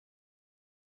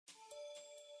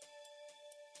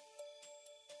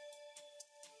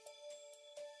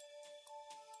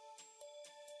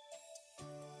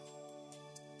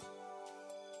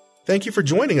Thank you for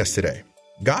joining us today.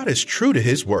 God is true to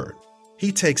His word.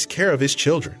 He takes care of His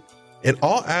children. In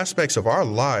all aspects of our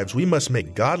lives, we must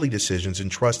make godly decisions and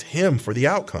trust Him for the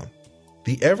outcome.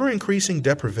 The ever-increasing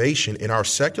deprivation in our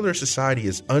secular society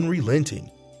is unrelenting,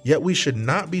 yet we should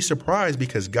not be surprised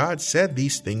because God said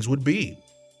these things would be.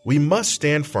 We must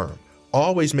stand firm,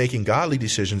 always making godly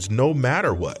decisions no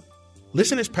matter what.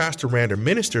 Listen as Pastor Rander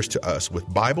ministers to us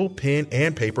with Bible, pen,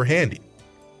 and paper handy.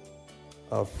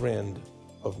 A friend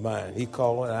of mine, he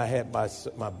called and I had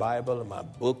my Bible and my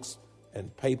books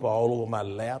and paper all over my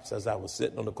laps as I was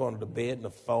sitting on the corner of the bed, and the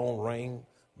phone rang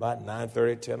about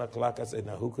 9:30, 10 o'clock. I said,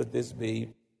 now who could this be?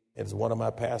 It's one of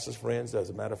my pastor's friends. As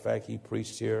a matter of fact, he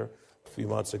preached here a few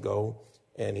months ago,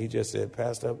 and he just said,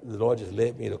 Pastor, the Lord just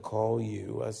led me to call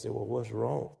you. I said, well, what's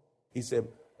wrong? He said,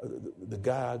 the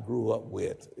guy I grew up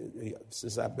with,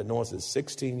 since I've been known since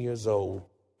 16 years old,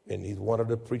 and he's one of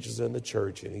the preachers in the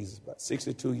church, and he's about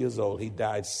 62 years old. He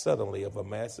died suddenly of a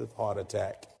massive heart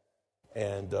attack.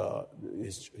 And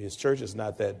his church is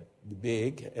not that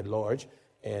big and large.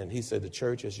 And he said the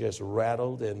church is just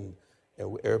rattled and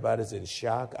everybody's in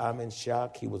shock. I'm in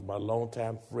shock. He was my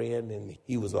longtime friend, and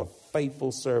he was a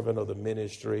faithful servant of the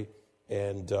ministry.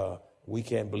 And we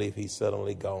can't believe he's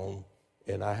suddenly gone.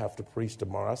 And I have to preach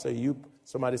tomorrow. I said,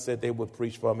 somebody said they would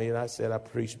preach for me. And I said, I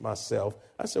preached myself.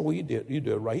 I said, well, you did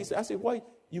it right. He said, I said, why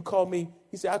you called me?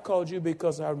 He said, I called you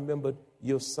because I remembered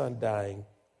your son dying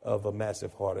of a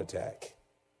massive heart attack.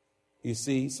 You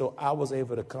see, so I was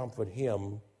able to comfort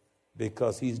him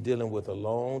because he's dealing with a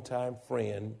longtime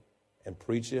friend and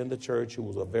preacher in the church who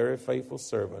was a very faithful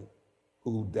servant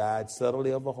who died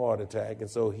suddenly of a heart attack. And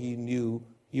so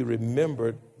he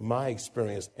remembered my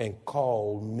experience and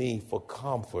called me for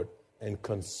comfort and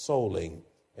consoling.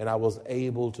 And I was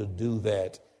able to do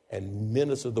that and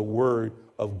minister the word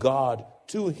of God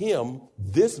to him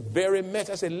this very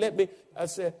message. I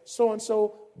said,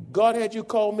 so-and-so, God had you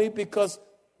call me because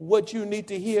what you need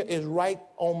to hear is right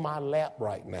on my lap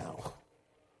right now.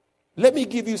 Let me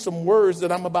give you some words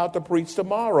that I'm about to preach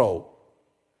tomorrow.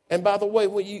 And by the way,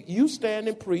 when you stand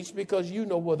and preach because you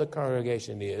know where the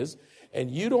congregation is, and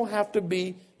you don't have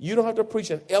to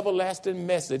preach an everlasting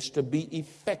message to be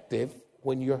effective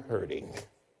when you're hurting.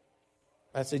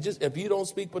 I say, just if you don't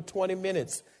speak for 20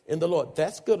 minutes in the Lord,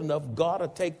 that's good enough. God will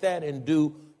take that and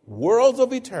do worlds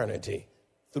of eternity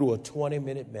through a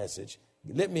 20-minute message.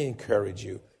 Let me encourage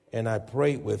you. And I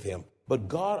prayed with him. But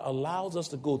God allows us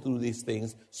to go through these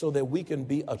things so that we can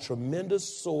be a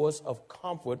tremendous source of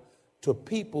comfort to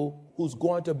people who's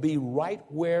going to be right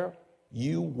where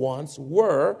you once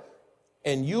were.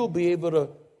 And you'll be able to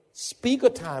speak a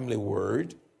timely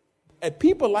word. And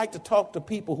people like to talk to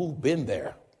people who've been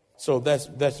there. So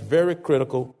that's very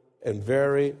critical and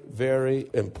very, very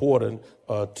important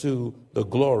to the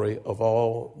glory of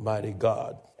Almighty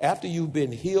God. After you've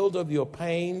been healed of your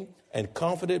pain and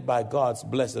comforted by God's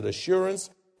blessed assurance,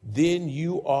 then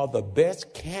you are the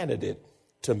best candidate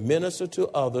to minister to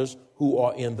others who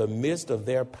are in the midst of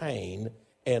their pain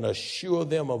and assure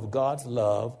them of God's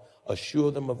love, assure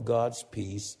them of God's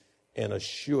peace, and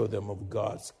assure them of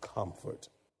God's comfort.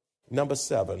 Number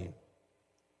 7,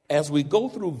 as we go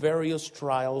through various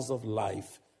trials of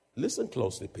life, listen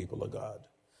closely, people of God.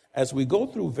 As we go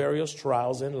through various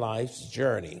trials in life's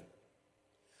journey,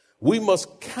 we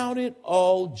must count it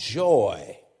all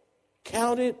joy.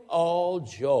 Count it all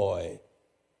joy.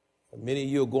 Many of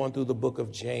you are going through the book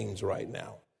of James right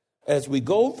now. As we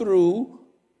go through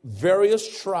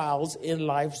various trials in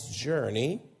life's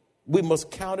journey, we must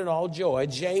count it all joy.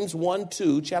 James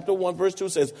 1:2, chapter 1, verse 2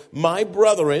 says, my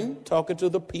brethren, talking to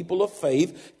the people of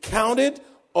faith, count it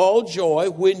all joy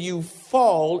when you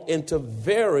fall into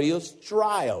various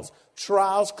trials.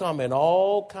 Trials come in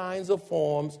all kinds of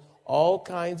forms, all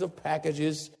kinds of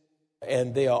packages,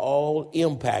 and they are all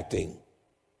impacting.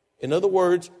 In other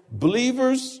words,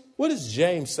 believers, what is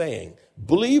James saying?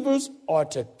 Believers are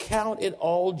to count it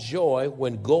all joy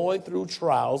when going through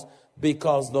trials,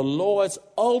 because the Lord's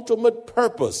ultimate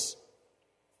purpose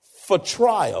for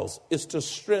trials is to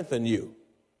strengthen you.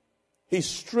 He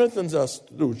strengthens us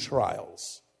through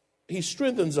trials. He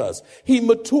strengthens us. He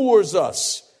matures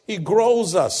us. He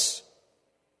grows us.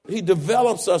 He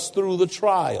develops us through the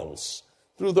trials,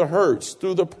 through the hurts,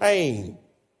 through the pain.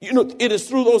 You know, it is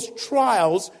through those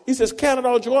trials, he says, count it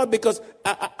all joy because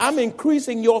I'm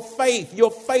increasing your faith. Your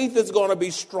faith is going to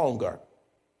be stronger.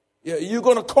 You're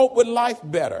going to cope with life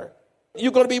better.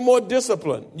 You're going to be more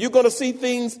disciplined. You're going to see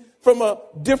things from a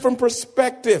different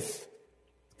perspective.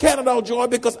 Count it all joy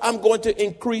because I'm going to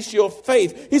increase your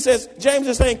faith. He says, James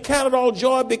is saying, count it all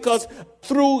joy because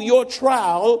through your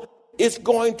trial, it's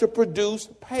going to produce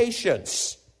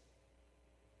patience.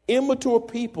 Immature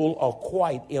people are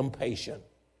quite impatient.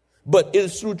 But it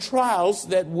is through trials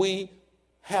that we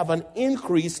have an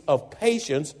increase of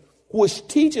patience, which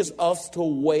teaches us to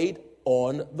wait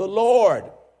on the Lord.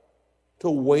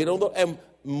 And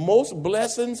most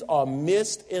blessings are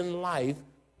missed in life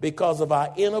because of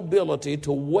our inability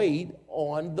to wait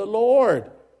on the Lord.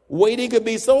 Waiting can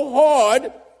be so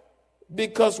hard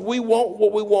because we want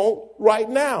what we want right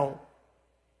now.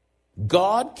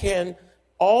 God can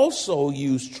also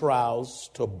use trials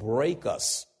to break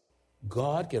us.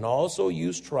 God can also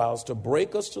use trials to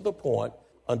break us to the point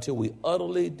until we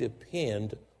utterly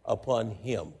depend upon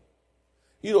him.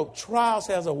 You know, trials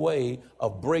has a way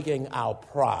of breaking our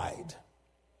pride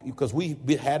because we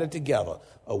had it together.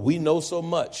 We know so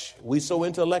much. We so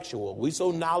intellectual. We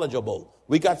so knowledgeable.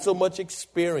 We got so much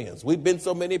experience. We've been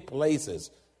so many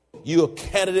places. You're a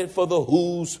candidate for the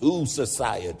who's who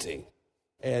society.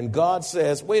 And God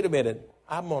says, wait a minute,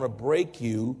 I'm going to break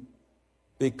you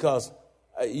because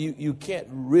you can't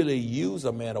really use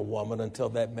a man or woman until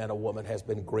that man or woman has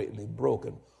been greatly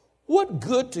broken. What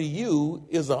good to you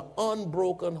is an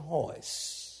unbroken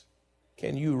horse?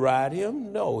 Can you ride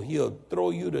him? No, he'll throw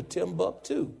you to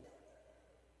Timbuktu.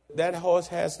 That horse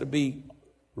has to be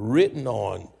ridden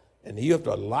on, and you have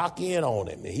to lock in on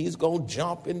him. And he's going to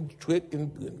jump and trick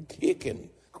and kick. And,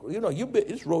 you know,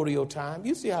 it's rodeo time.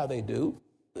 You see how they do.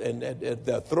 And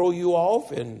they'll throw you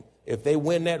off, and if they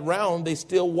win that round, they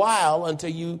still wild until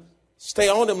you stay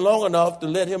on him long enough to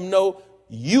let him know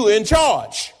you in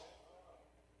charge.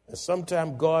 And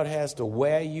sometimes God has to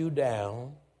wear you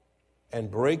down and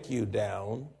break you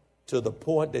down to the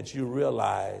point that you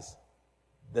realize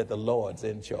that the Lord's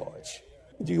in charge.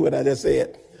 Did you hear what I just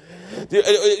said?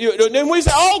 Then we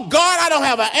say, oh, God, I don't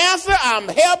have an answer. I'm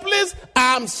helpless.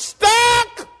 I'm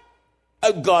stuck.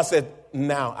 God said,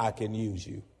 now I can use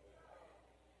you.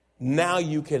 Now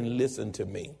you can listen to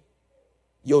me.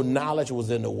 Your knowledge was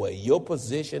in the way. Your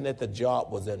position at the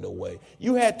job was in the way.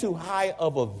 You had too high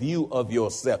of a view of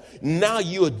yourself. Now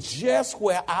you're just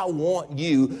where I want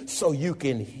you so you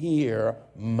can hear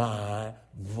my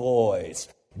voice.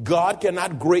 God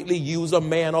cannot greatly use a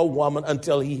man or woman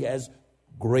until he has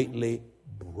greatly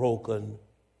broken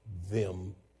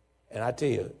them. And I tell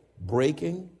you,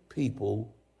 breaking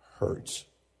people hurts.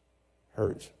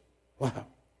 Wow.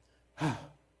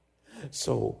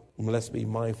 So let's be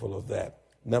mindful of that.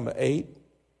 Number 8,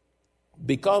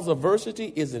 because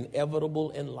adversity is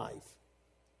inevitable in life.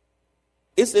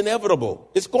 It's inevitable.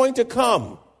 It's going to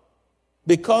come.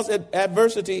 Because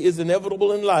adversity is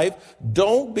inevitable in life,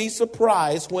 don't be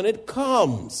surprised when it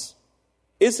comes.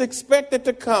 It's expected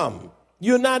to come.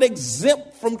 You're not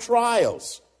exempt from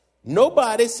trials.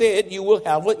 Nobody said you will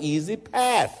have an easy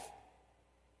path.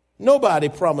 Nobody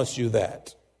promised you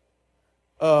that.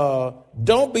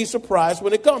 Don't be surprised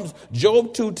when it comes.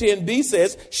 Job 2:10b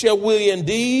says, shall we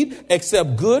indeed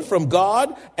accept good from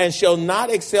God and shall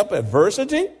not accept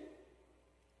adversity?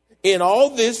 In all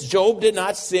this, Job did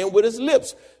not sin with his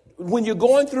lips. When you're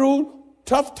going through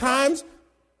tough times,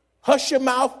 hush your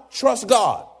mouth, trust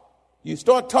God. You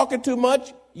start talking too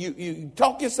much, you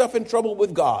talk yourself in trouble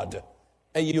with God.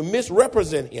 And you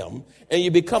misrepresent him, and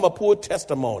you become a poor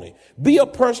testimony. Be a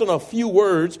person of few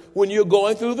words when you're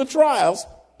going through the trials,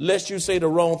 lest you say the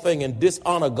wrong thing and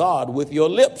dishonor God with your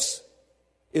lips.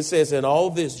 It says, in all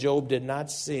this, Job did not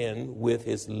sin with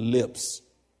his lips.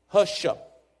 Hush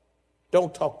up.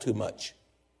 Don't talk too much.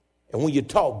 And when you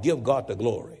talk, give God the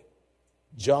glory.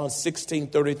 John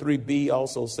 16:33b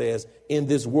also says, in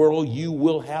this world you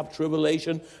will have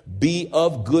tribulation. Be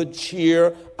of good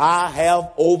cheer. I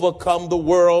have overcome the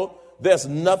world. There's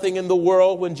nothing in the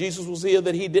world when Jesus was here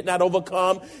that he did not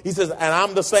overcome. He says, and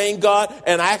I'm the same God,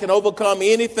 and I can overcome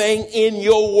anything in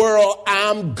your world.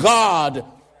 I'm God.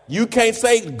 You can't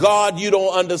say, God, you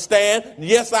don't understand.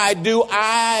 Yes, I do.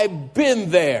 I've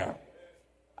been there.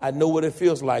 I know what it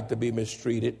feels like to be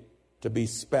mistreated, to be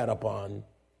spat upon,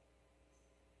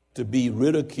 to be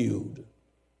ridiculed,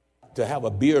 to have a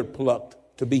beard plucked,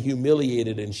 to be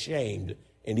humiliated and shamed,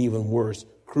 and even worse,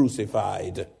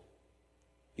 crucified.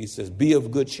 He says, be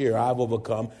of good cheer, I've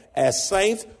overcome. As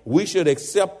saints, we should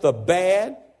accept the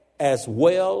bad as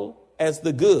well as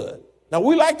the good. Now,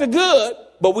 we like the good,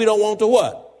 but we don't want the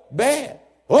what? Bad.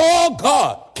 Oh,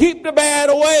 God, keep the bad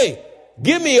away.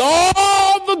 Give me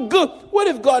all the good. What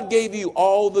if God gave you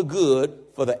all the good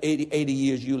for the 80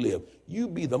 years you live?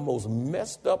 You'd be the most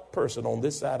messed up person on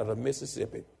this side of the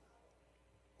Mississippi.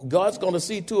 God's going to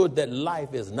see to it that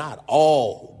life is not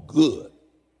all good.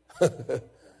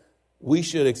 We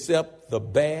should accept the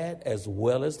bad as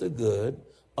well as the good,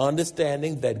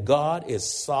 understanding that God is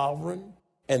sovereign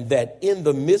and that in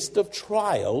the midst of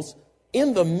trials,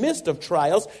 In the midst of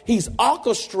trials, he's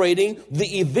orchestrating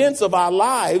the events of our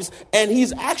lives, and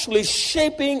he's actually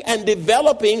shaping and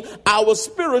developing our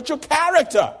spiritual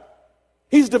character.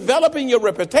 He's developing your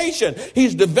reputation.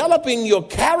 He's developing your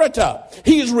character.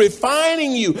 He's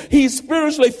refining you. He's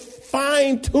spiritually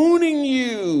fine-tuning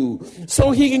you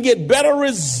so he can get better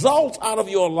results out of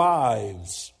your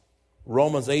lives.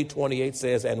 Romans 8:28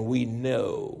 says, and we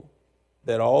know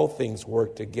that all things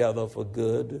work together for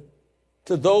good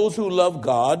to those who love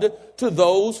God, to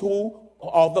those who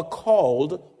are the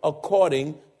called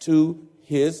according to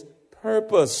his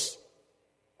purpose.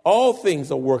 All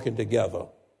things are working together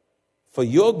for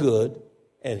your good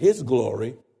and his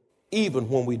glory, even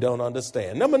when we don't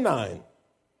understand. Number 9,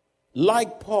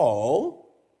 like Paul,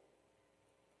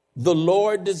 the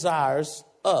Lord desires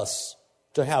us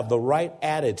to have the right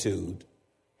attitude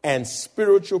and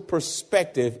spiritual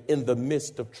perspective in the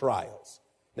midst of trials.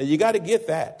 Now, you got to get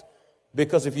that,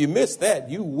 because if you miss that,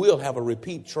 you will have a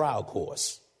repeat trial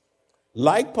course.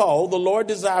 Like Paul, the Lord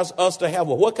desires us to have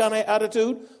what kind of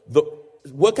attitude?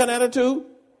 What kind of attitude?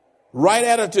 Right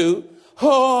attitude.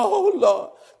 Oh,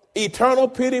 Lord. Eternal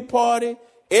pity party.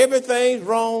 Everything's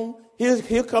wrong.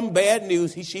 Here come bad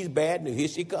news. She's bad news. Here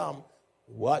she come.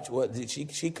 Watch what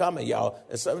she coming, y'all.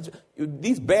 And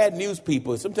these bad news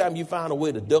people, sometimes you find a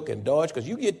way to duck and dodge because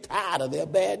you get tired of their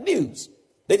bad news.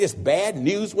 They're just bad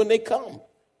news when they come.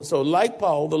 So like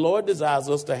Paul, the Lord desires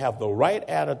us to have the right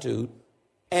attitude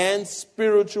and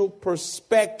spiritual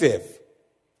perspective.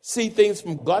 See things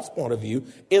from God's point of view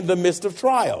in the midst of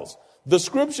trials. The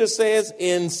scripture says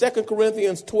in 2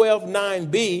 Corinthians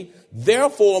 12:9b,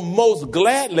 therefore most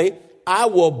gladly I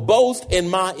will boast in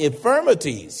my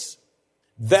infirmities,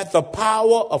 that the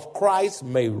power of Christ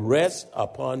may rest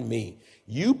upon me.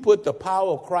 You put the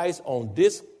power of Christ on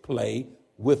display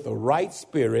with the right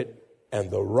spirit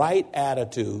and the right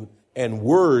attitude and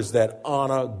words that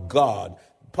honor God.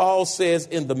 Paul says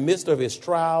in the midst of his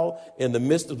trial, in the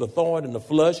midst of the thorn and the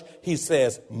flesh, he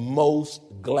says, most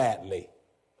gladly.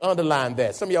 Underline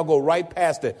that. Some of y'all go right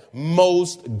past it.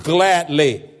 Most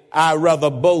gladly, I rather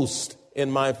boast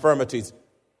in my infirmities,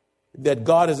 that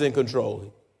God is in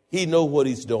control. He knows what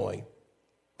he's doing.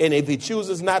 And if he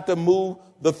chooses not to move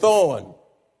the thorn,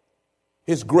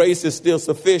 his grace is still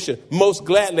sufficient. Most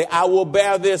gladly, I will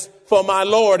bear this for my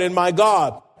Lord and my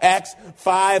God. Acts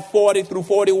 5:40 through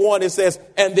 41, it says,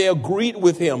 and they agreed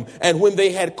with him. And when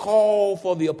they had called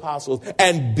for the apostles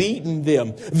and beaten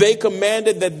them, they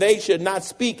commanded that they should not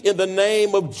speak in the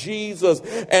name of Jesus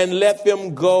and let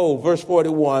them go. Verse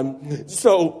 41.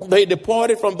 So they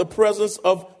departed from the presence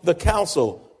of the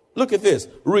council. Look at this.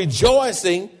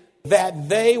 Rejoicing that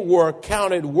they were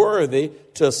counted worthy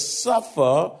to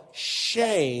suffer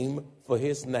shame for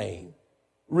his name.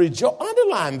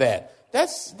 Underline that.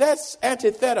 That's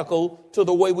antithetical to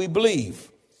the way we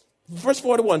believe. Verse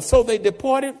 41, so they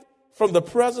departed from the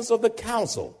presence of the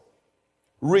council,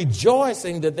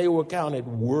 rejoicing that they were counted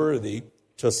worthy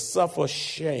to suffer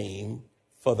shame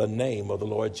for the name of the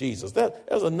Lord Jesus.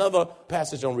 There's another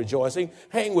passage on rejoicing.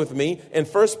 Hang with me in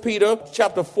 1 Peter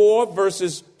chapter 4,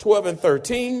 verses 12 and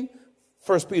 13.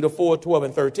 1 Peter 4, 12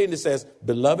 and 13, it says,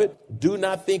 beloved, do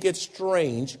not think it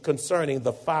strange concerning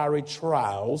the fiery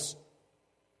trials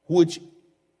which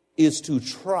is to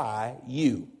try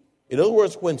you. In other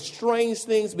words, when strange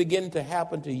things begin to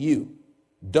happen to you,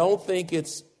 don't think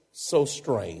it's so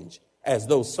strange as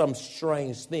though some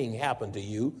strange thing happened to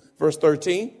you. Verse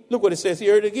 13, look what it says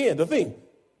here again, the thing.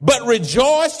 But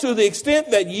rejoice to the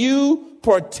extent that you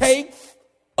partake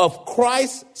of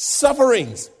Christ's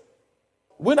sufferings.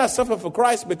 We're not suffering for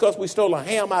Christ because we stole a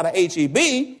ham out of HEB.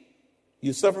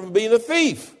 You suffer for being a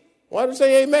thief. Why don't you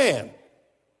say amen?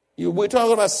 We're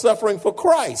talking about suffering for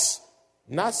Christ,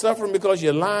 not suffering because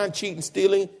you're lying, cheating,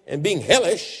 stealing, and being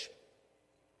hellish.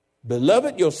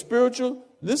 Beloved, your spiritual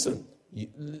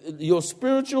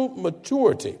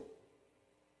maturity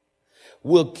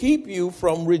will keep you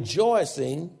from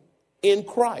rejoicing in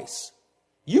Christ.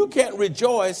 You can't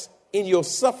rejoice in your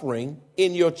suffering,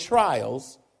 in your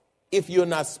trials, if you're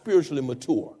not spiritually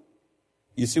mature.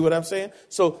 You see what I'm saying?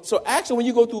 So actually, when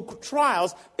you go through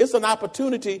trials, it's an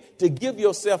opportunity to give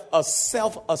yourself a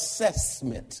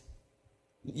self-assessment.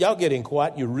 Y'all getting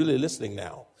quiet? You're really listening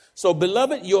now. So,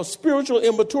 beloved, your spiritual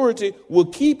immaturity will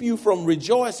keep you from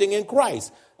rejoicing in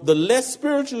Christ. The less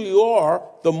spiritual you are,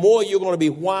 the more you're going to be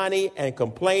whiny and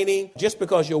complaining just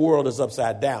because your world is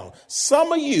upside down.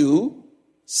 Some of you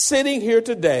sitting here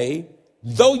today,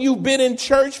 though you've been in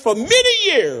church for many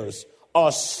years,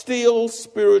 are still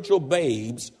spiritual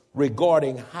babes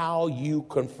regarding how you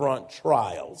confront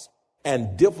trials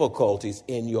and difficulties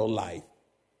in your life.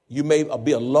 You may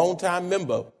be a long-time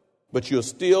member, but you're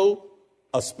still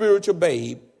a spiritual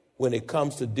babe when it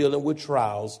comes to dealing with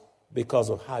trials because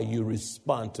of how you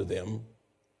respond to them,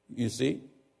 you see?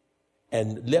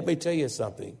 And let me tell you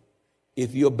something.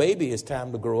 If your baby is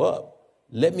time to grow up,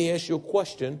 let me ask you a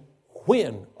question.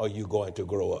 When are you going to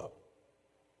grow up?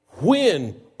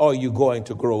 When are you going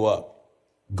to grow up?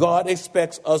 God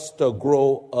expects us to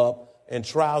grow up, and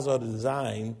trials are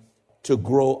designed to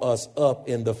grow us up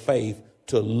in the faith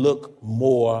to look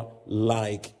more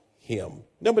like him.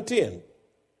 Number 10,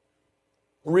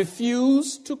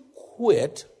 refuse to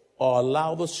quit or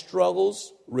allow the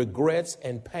struggles, regrets,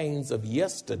 and pains of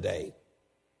yesterday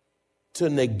to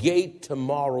negate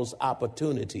tomorrow's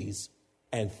opportunities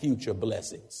and future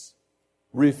blessings.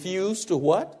 Refuse to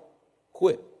what?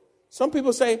 Quit. Some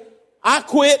people say, I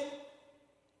quit.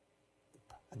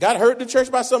 I got hurt in the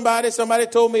church by somebody. Somebody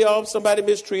told me off. Somebody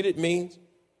mistreated me.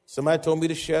 Somebody told me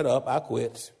to shut up. I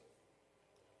quit.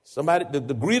 Somebody,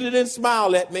 the greeter didn't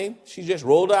smile at me. She just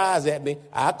rolled her eyes at me.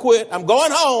 I quit. I'm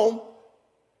going home.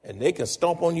 And they can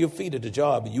stomp on your feet at the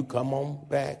job and you come on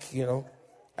back, you know.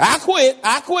 I quit.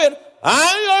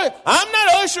 I'm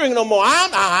not ushering no more.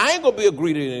 I ain't going to be a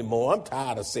greeter anymore. I'm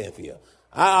tired of Cynthia.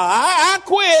 I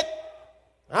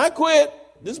quit.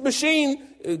 This machine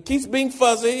keeps being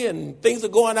fuzzy and things are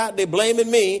going out. They're blaming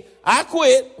me. I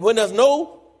quit when there's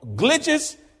no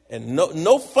glitches and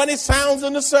no funny sounds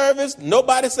in the service.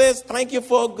 Nobody says thank you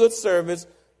for a good service.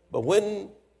 But when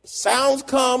sounds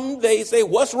come, they say,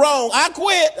 what's wrong? I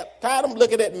quit. I'm tired of them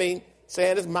looking at me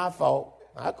saying it's my fault.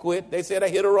 I quit. They said I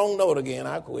hit a wrong note again.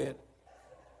 I quit.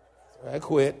 They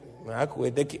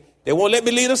won't let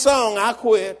me lead a song. I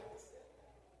quit.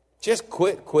 Just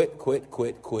quit. Quit.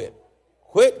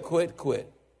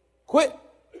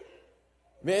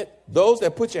 Man, those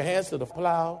that put your hands to the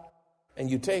plow and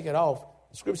you take it off,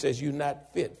 the scripture says you're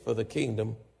not fit for the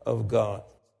kingdom of God.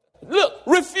 Look,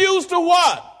 refuse to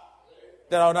what?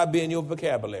 That ought not be in your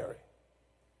vocabulary.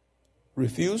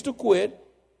 Refuse to quit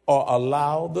or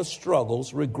allow the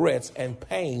struggles, regrets, and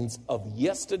pains of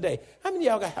yesterday. How many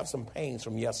of y'all have some pains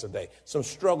from yesterday? Some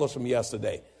struggles from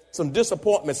yesterday? Some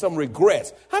disappointment, some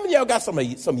regrets? How many of y'all got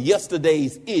some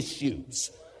yesterday's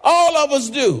issues? All of us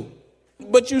do.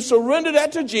 But you surrender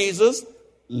that to Jesus.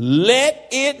 Let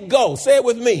it go. Say it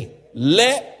with me.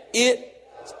 Let it.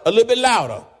 A little bit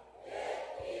louder.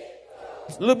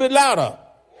 A little bit louder.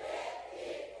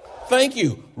 Thank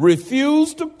you.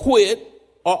 Refuse to quit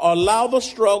or allow the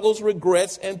struggles,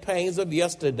 regrets, and pains of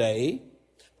yesterday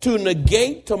to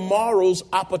negate tomorrow's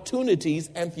opportunities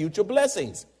and future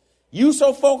blessings. You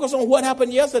so focused on what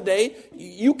happened yesterday,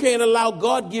 you can't allow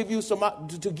God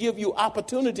to give you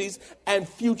opportunities and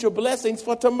future blessings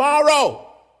for tomorrow.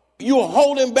 You're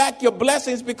holding back your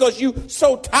blessings because you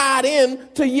so tied in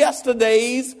to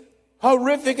yesterday's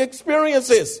horrific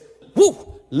experiences.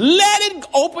 Woo! Let it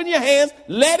open your hands.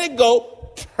 Let it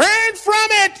go. Turn from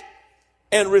it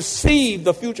and receive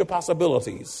the future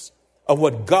possibilities of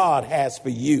what God has for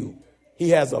you.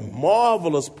 He has a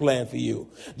marvelous plan for you.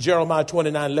 Jeremiah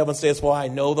 29:11 says, for I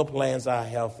know the plans I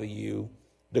have for you,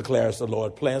 declares the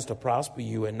Lord. Plans to prosper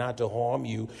you and not to harm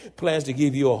you. Plans to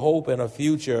give you a hope and a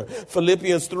future.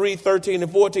 Philippians 3:13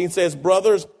 and 14 says,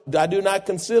 brothers, I do not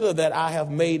consider that I have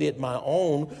made it my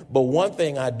own, but one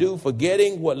thing I do,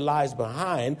 forgetting what lies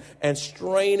behind and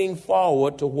straining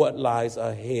forward to what lies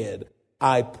ahead.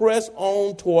 I press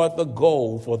on toward the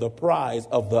goal for the prize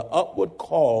of the upward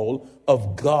call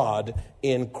of God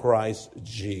in Christ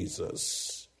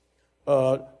Jesus.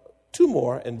 2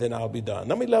 more and then I'll be done.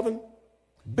 Number 11,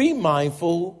 be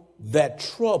mindful that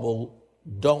trouble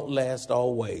don't last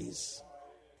always.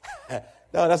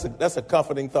 No, that's a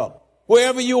comforting thought.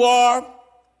 Wherever you are,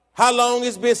 how long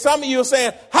it's been. Some of you are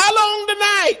saying, how long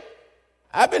tonight?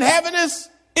 I've been having this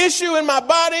issue in my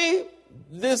body,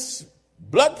 this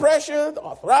blood pressure, the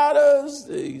arthritis,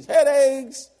 these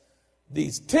headaches,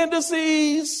 these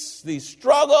tendencies, these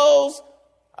struggles.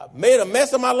 I've made a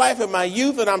mess of my life in my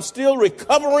youth and I'm still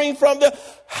recovering from them.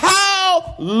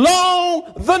 How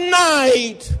long the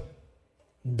night?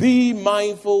 Be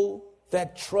mindful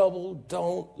that trouble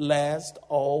don't last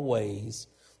always.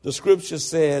 The scripture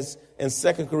says in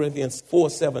 2 Corinthians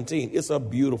 4:17, it's a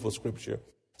beautiful scripture.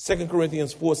 2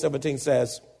 Corinthians 4:17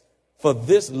 says, for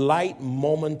this light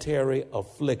momentary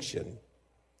affliction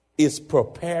is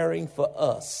preparing for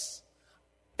us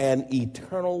an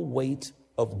eternal weight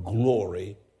of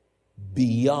glory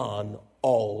beyond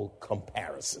all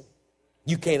comparison.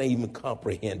 You can't even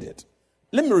comprehend it.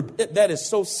 That is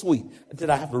so sweet that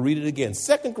I have to read it again.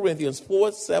 2 Corinthians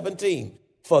 4:17.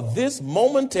 For this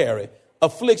momentary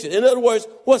affliction. In other words,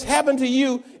 what's happened to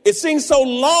you, it seems so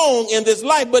long in this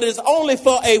life, but it's only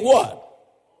for a what?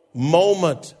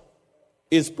 Moment.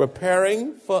 is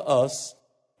preparing for us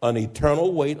an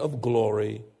eternal weight of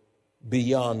glory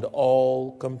beyond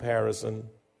all comparison.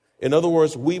 In other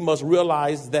words, we must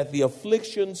realize that the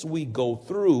afflictions we go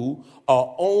through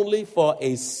are only for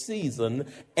a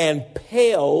season and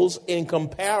pales in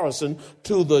comparison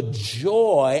to the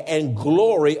joy and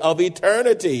glory of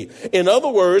eternity. In other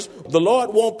words, the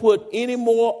Lord won't put any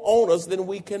more on us than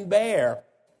we can bear.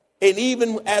 And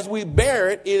even as we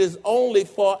bear it, it is only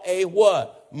for a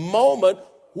what? Moment.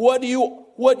 What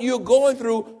you're going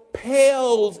through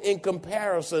pales in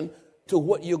comparison to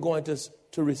what you're going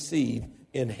to receive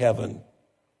in heaven.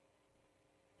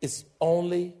 It's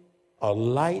only a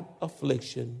light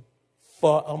affliction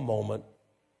for a moment,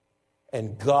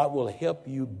 and God will help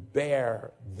you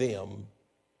bear them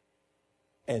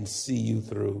and see you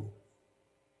through.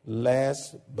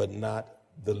 Last but not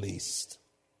the least,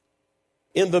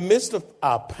 in the midst of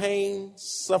our pain,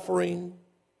 suffering,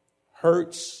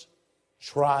 hurts,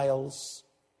 trials,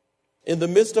 in the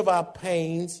midst of our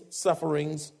pains,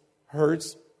 sufferings,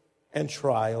 hurts, and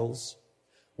trials,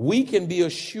 we can be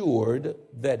assured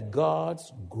that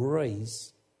God's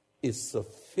grace is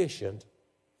sufficient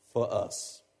for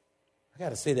us. I got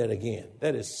to say that again.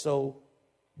 That is so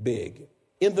big.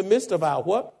 In the midst of our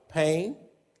what? Pain,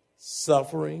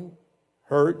 suffering,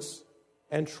 hurts,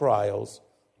 and trials,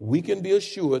 we can be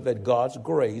assured that God's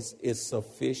grace is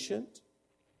sufficient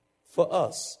for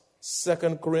us.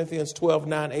 2 Corinthians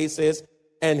 12:9a says,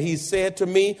 and he said to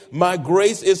me, my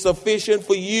grace is sufficient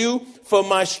for you, for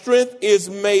my strength is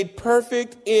made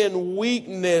perfect in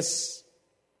weakness.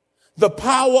 The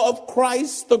power of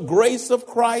Christ, the grace of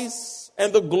Christ,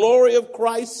 and the glory of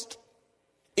Christ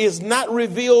is not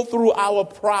revealed through our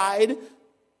pride.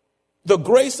 The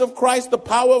grace of Christ, the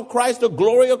power of Christ, the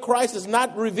glory of Christ is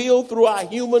not revealed through our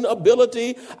human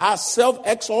ability, our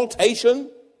self-exaltation,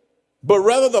 but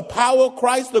rather the power of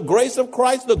Christ, the grace of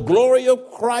Christ, the glory of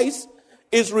Christ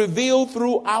is revealed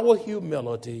through our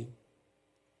humility.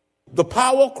 The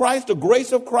power of Christ, the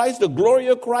grace of Christ, the glory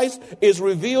of Christ is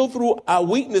revealed through our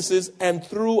weaknesses and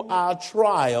through our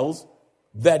trials,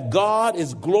 that God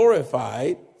is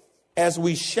glorified as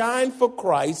we shine for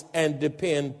Christ and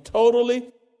depend totally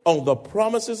on the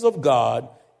promises of God,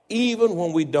 even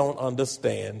when we don't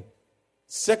understand.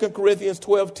 2 Corinthians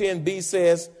 12:10b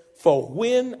says, for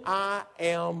when I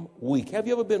am weak. Have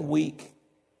you ever been weak?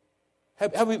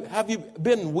 Have you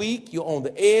been weak? You're on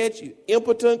the edge. You're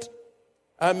impotent.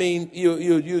 I mean,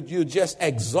 you're just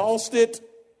exhausted.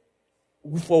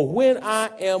 For when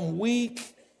I am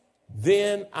weak,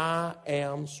 then I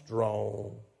am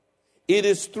strong. It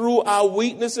is through our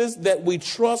weaknesses that we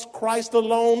trust Christ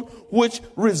alone, which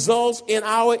results in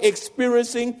our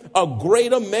experiencing a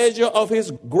greater measure of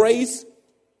his grace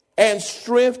and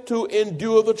strength to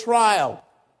endure the trial.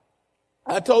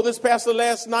 I told this pastor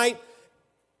last night,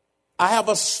 I have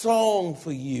a song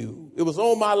for you. It was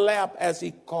on my lap as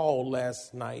he called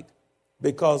last night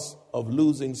because of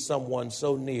losing someone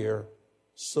so near,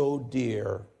 so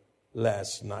dear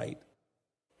last night.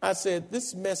 I said,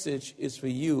 this message is for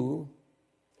you.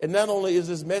 And not only is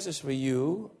this message for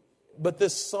you, but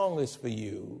this song is for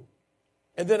you.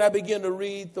 And then I began to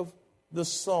read the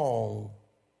song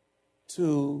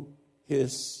to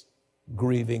his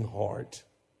grieving heart.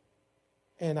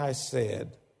 And I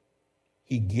said,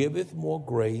 he giveth more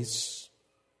grace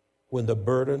when the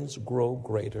burdens grow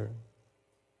greater.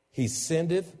 He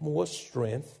sendeth more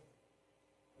strength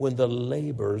when the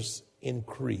labors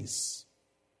increase.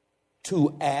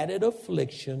 To added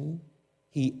affliction,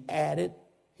 he added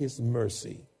his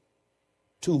mercy.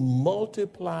 To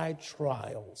multiplied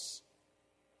trials,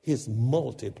 his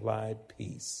multiplied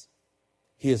peace.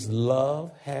 His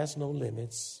love has no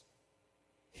limits.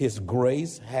 His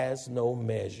grace has no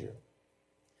measure.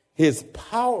 His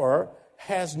power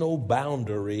has no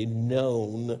boundary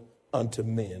known unto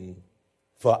men.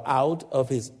 For out of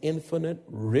his infinite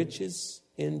riches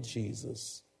in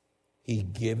Jesus, he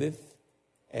giveth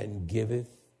and giveth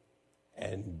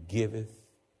and giveth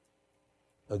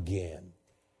again.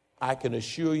 I can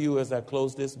assure you as I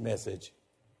close this message,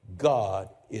 God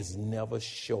is never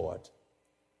short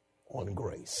on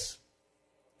grace.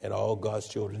 And all God's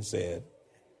children said,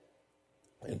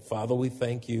 and Father, we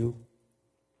thank you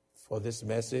for this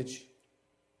message.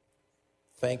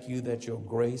 Thank you that your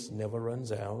grace never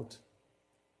runs out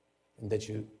and that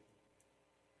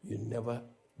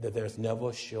that there's never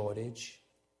a shortage.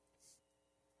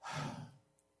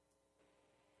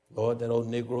 Lord, that old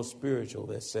Negro spiritual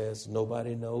that says,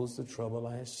 nobody knows the trouble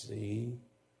I see.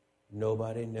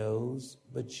 Nobody knows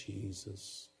but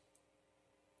Jesus.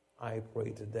 I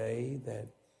pray today that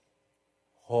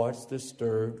hearts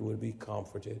disturbed would be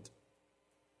comforted.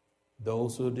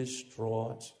 Those who are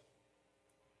distraught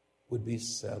would be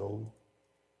settled.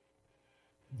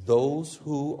 Those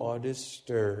who are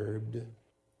disturbed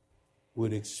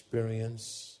would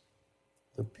experience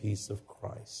the peace of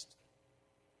Christ.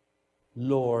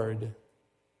 Lord,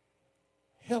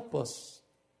 help us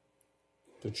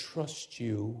to trust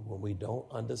you when we don't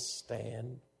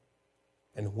understand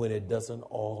and when it doesn't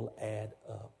all add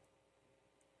up.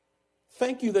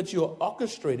 Thank you that you're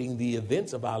orchestrating the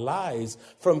events of our lives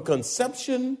from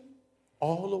conception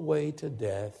all the way to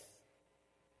death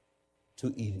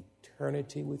to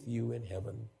eternity with you in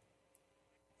heaven.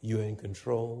 You're in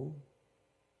control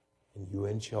and you're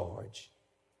in charge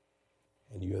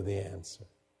and you're the answer.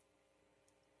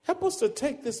 Help us to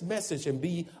take this message and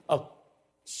be a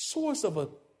source of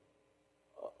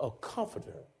a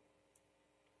comforter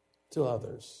to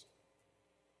others.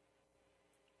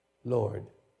 Lord,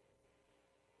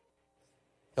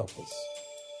 help us.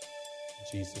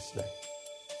 In Jesus' name.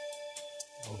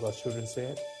 All God's children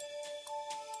said.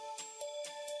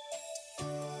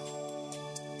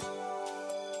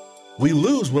 We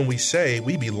lose when we say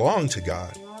we belong to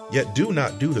God, yet do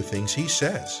not do the things He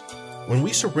says. When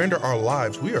we surrender our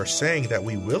lives, we are saying that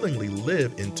we willingly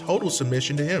live in total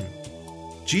submission to Him.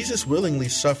 Jesus willingly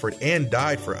suffered and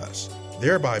died for us,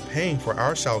 thereby paying for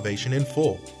our salvation in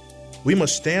full. We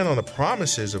must stand on the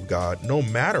promises of God no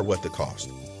matter what the cost,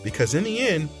 because in the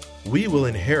end, we will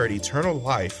inherit eternal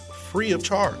life free of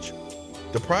charge.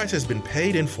 The price has been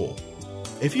paid in full.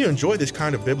 If you enjoy this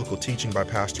kind of biblical teaching by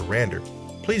Pastor Rander,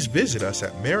 please visit us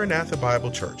at Maranatha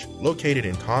Bible Church, located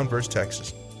in Converse,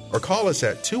 Texas, or call us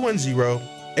at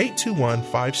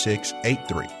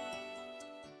 210-821-5683.